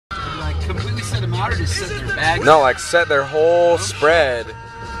completely set them out or just set their bags? No, like set their whole spread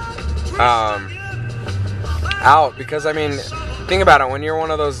out, because I mean, think about it, when you're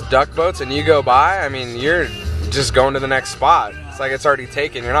one of those duck boats and you go by, I mean, you're just going to the next spot. It's like it's already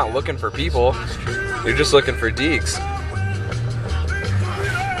taken. You're not looking for people. You're just looking for deeks.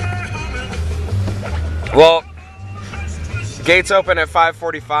 Well, gates open at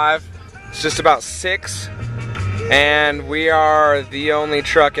 5:45. It's just about 6, and we are the only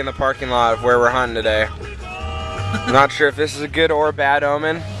truck in the parking lot of where we're hunting today. Not sure if this is a good or a bad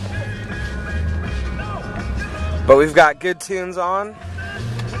omen, but we've got good tunes on.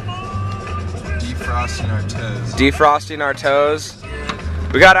 Defrosting our toes. Defrosting our toes.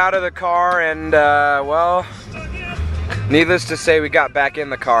 We got out of the car and, well, needless to say, we got back in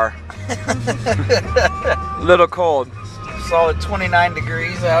the car. A little cold. Solid 29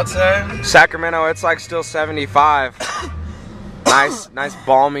 degrees outside. Sacramento, it's like still 75. Nice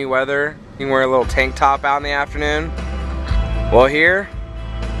balmy weather. You can wear a little tank top out in the afternoon. Well, here,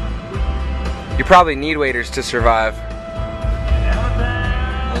 you probably need waders to survive.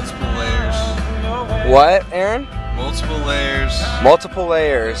 Multiple layers. What, Aaron? Multiple layers. Multiple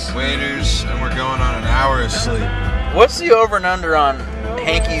layers. Waders, and we're going on an hour of sleep. What's the over and under on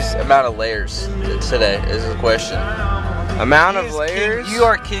Hankey's amount of layers today is the question. Amount of layers? You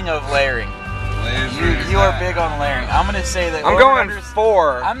are king of layering. Layers You are big on layering. I'm gonna say that. I'm going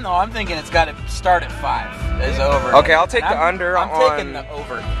 4. I'm thinking it's got to start at 5. Is over. Okay, I'll take the under on. I'm taking the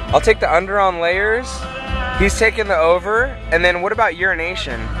over. I'll take the under on layers. He's taking the over. And then what about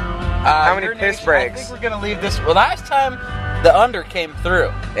urination? How many piss breaks? I think we're gonna leave this. Well, last time the under came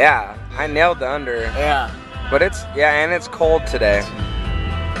through. Yeah, I nailed the under. Yeah. But and it's cold today.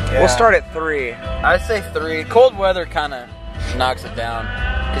 Yeah. We'll start at 3. I'd say 3. Cold weather kind of knocks it down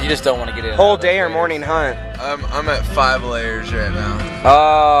because you just don't want to get in. Whole day or morning hunt? I'm at 5 layers right now.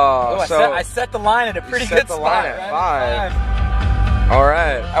 Oh, so I set the line at a pretty good spot. Line at 5. All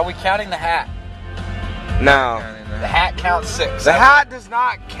right. Are we counting the hat? No. The hat counts 6. The hat does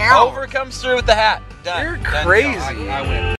not count. Over comes through with the hat. Done. You're Done. crazy. I win.